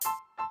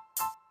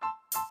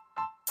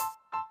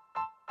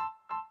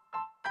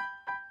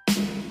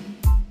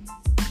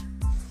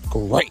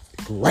Great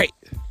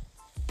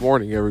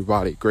morning,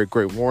 everybody.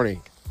 Great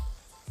morning.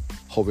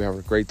 Hope you're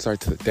having a great start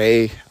to the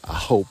day. I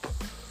hope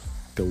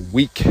the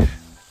week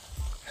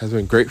has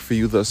been great for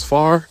you thus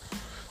far.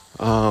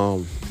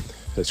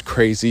 It's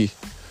crazy.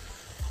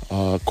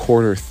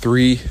 Quarter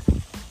 3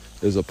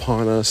 is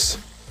upon us.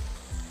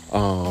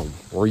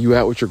 Where you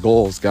at with your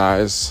goals,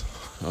 guys?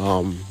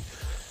 A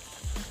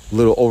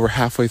little over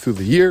halfway through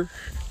the year.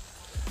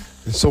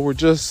 And so we're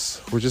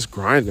just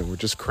grinding, we're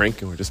just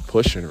cranking, we're just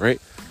pushing,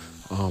 right?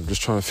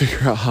 Just trying to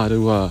figure out how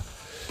to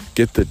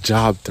get the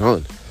job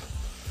done.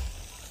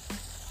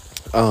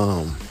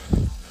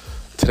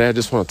 Today I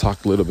just want to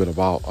talk a little bit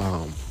about,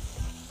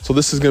 so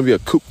this is going to be a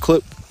Coop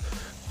Clip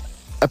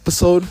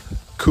episode.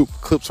 Coop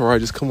Clips where I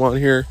just come on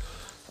here,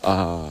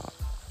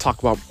 talk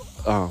about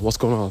what's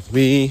going on with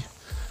me,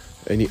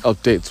 any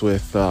updates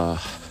with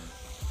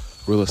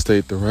real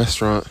estate, the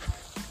restaurant,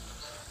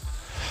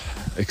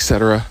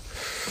 etc.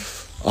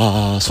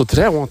 So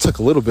today I want to talk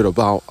a little bit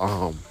about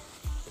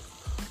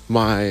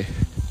my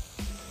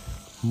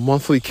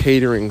monthly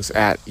caterings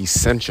at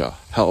Essentia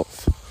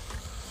Health,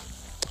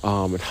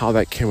 and how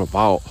that came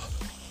about.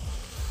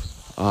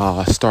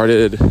 I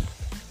started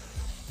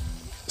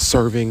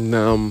serving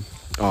them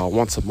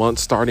once a month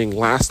starting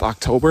last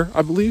October,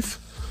 I believe.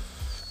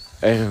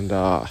 And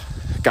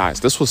guys,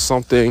 this was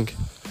something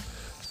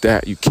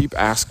that you keep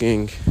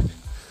asking,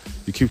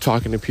 you keep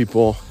talking to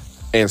people,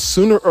 and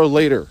sooner or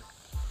later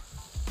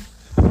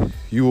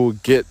you will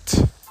get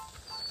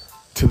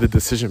to the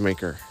decision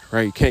maker,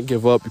 right? You can't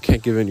give up, you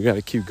can't give in, you got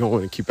to keep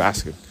going and keep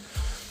asking.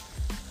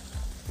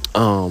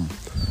 I'm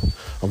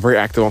very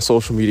active on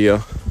social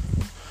media,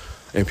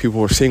 and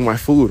people were seeing my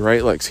food,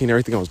 right? Like seeing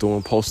everything I was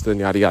doing, posting,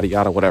 yada, yada,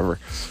 yada, whatever.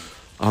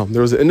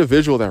 There was an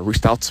individual that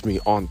reached out to me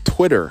on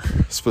Twitter,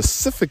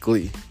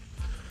 specifically,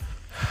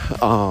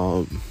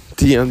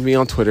 DM'd me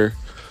on Twitter,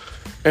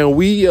 and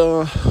we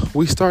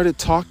started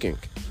talking.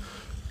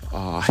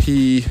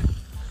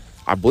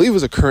 I believe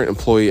is a current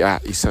employee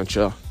at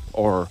Essentia,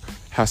 or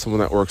has someone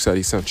that works at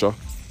Essentia.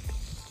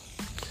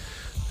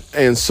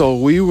 And so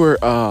we were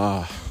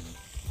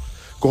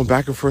going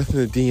back and forth in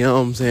the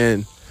DMs,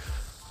 and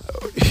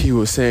he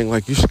was saying,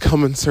 like, you should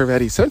come and serve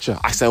at Essentia.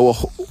 I said, well,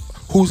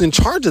 who's in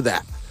charge of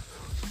that?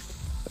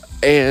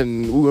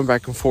 And we went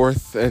back and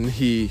forth, and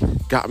he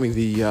got me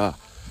the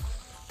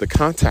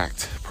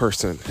contact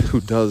person who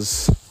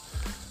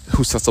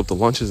sets up the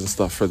lunches and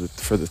stuff for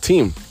the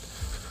team.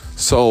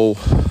 So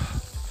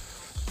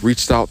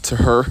reached out to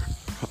her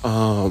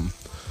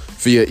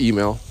via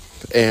email,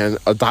 and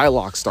a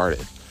dialogue started,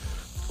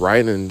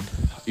 right? And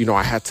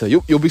I had to,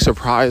 you'll be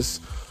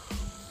surprised,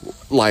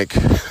 like,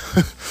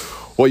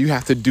 what you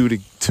have to do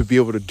to be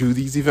able to do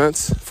these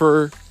events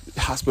for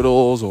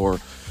hospitals or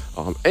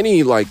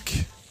any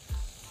like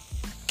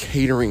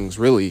caterings,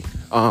 really,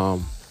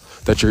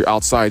 that you're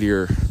outside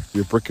your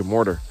brick and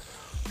mortar.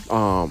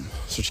 So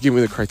she gave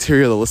me the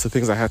criteria, the list of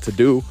things I had to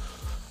do,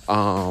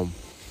 and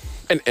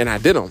I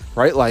did them,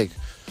 right? Like,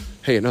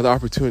 hey, another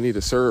opportunity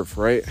to serve,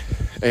 right?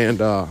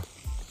 And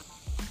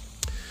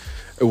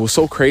it was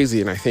so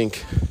crazy. And I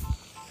think,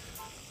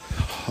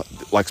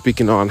 like,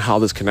 speaking on how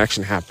this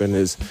connection happened,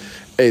 is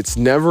it's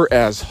never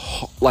as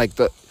like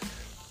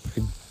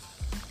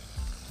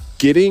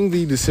getting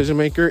the decision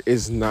maker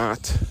is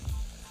not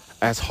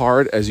as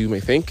hard as you may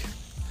think.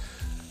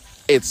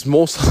 It's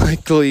most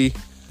likely,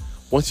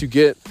 once you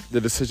get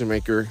the decision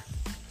maker,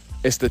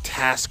 it's the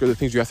task or the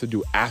things you have to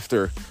do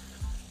after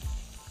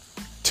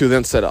to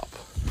then set up,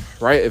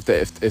 right? If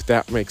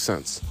that makes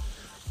sense,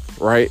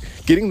 right?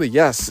 Getting the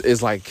yes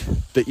is like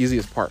the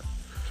easiest part,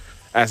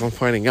 as I'm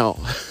finding out.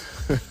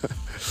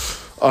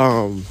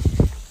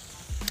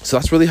 So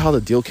that's really how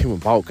the deal came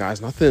about, guys.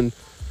 Nothing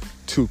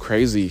too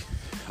crazy.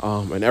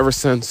 And ever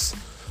since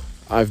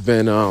I've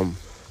been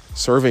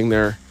serving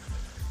there,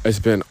 it's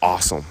been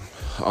awesome.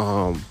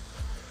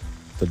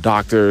 The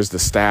doctors, the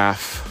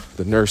staff,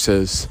 the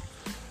nurses,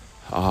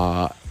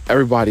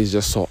 everybody's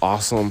just so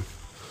awesome.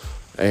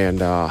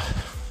 And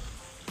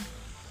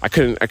I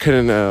couldn't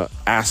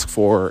ask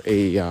for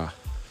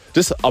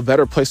just a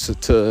better place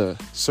to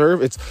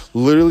serve. It's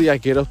literally, I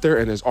get up there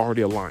and there's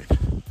already a line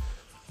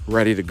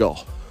ready to go.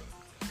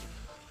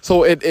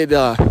 So I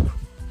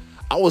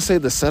would say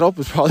the setup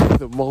is probably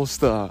the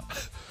most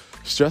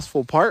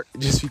stressful part,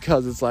 just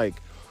because it's like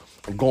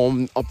I'm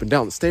going up and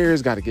down the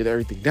stairs, got to get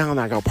everything down.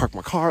 I got to park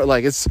my car.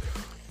 Like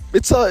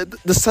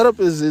the setup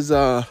is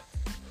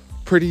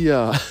pretty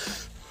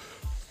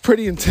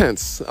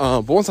intense.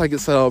 But once I get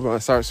set up and I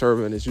start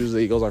serving, it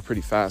goes by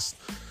pretty fast.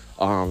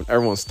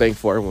 Everyone's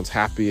thankful, everyone's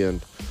happy,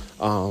 and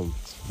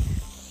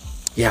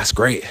yeah, it's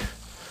great.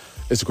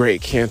 It's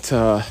great. Can't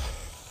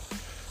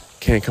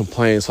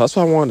complain. So that's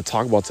what I wanted to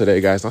talk about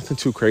today, guys. Nothing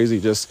too crazy.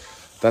 Just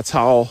that's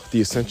how the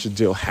Essentia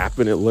deal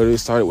happened. It literally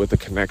started with a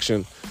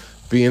connection,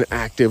 being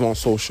active on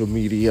social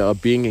media,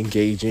 being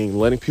engaging,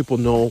 letting people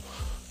know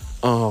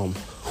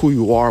who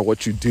you are,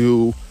 what you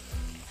do,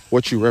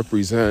 what you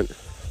represent.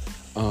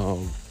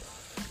 So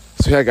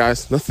yeah,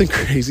 guys, nothing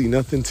crazy,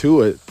 nothing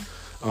to it.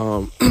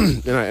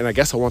 And I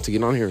guess I want to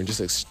get on here and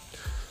just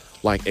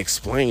like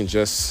explain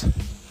just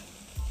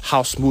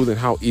how smooth and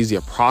how easy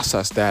a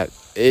process that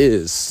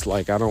is.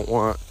 Like, I don't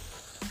want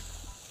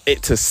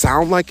it to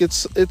sound like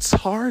it's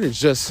hard. It's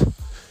just, you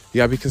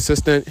gotta be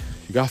consistent,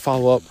 you gotta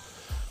follow up,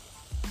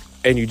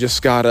 and you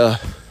just gotta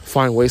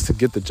find ways to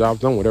get the job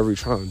done, whatever you're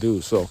trying to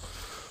do. So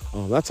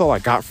that's all I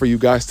got for you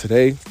guys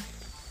today.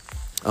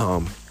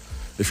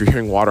 If you're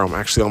hearing water, I'm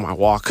actually on my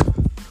walk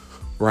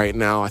right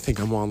now. I think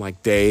I'm on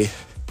like day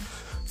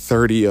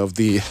 30 of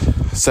the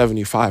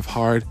 75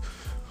 hard,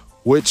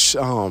 which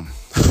that'll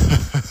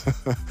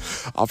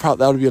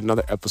be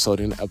another episode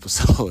in the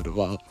episode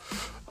about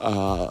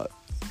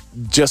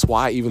just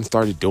why I even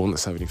started doing the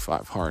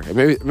 75 hard. And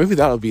maybe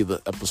that'll be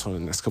the episode in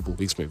the next couple of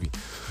weeks, maybe.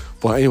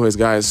 But anyways,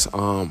 guys,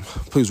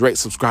 please rate,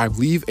 subscribe,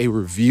 leave a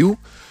review.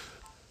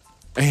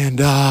 And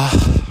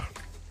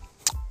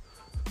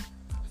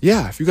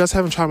yeah, if you guys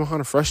haven't tried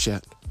Mahana Fresh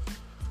yet,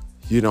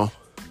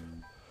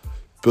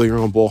 build your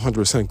own bowl,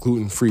 100%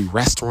 gluten-free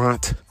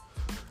restaurant.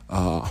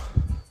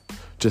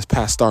 Just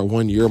past our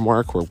 1 year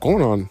mark. We're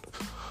going on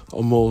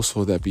almost,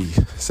 will that be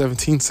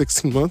 17,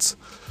 16 months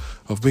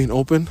of being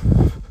open?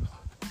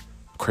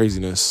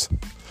 Craziness.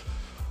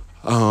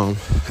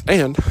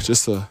 And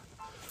just a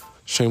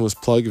shameless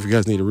plug, if you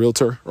guys need a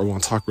realtor or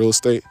want to talk real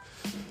estate,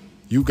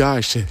 you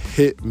guys should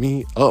hit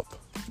me up.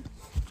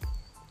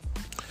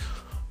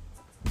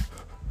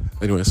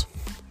 Anyways,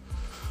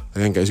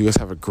 again, guys, you guys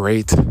have a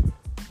great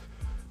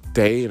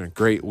day and a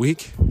great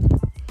week,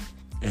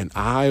 and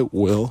I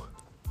will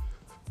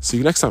see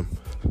you next time.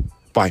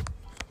 Bye.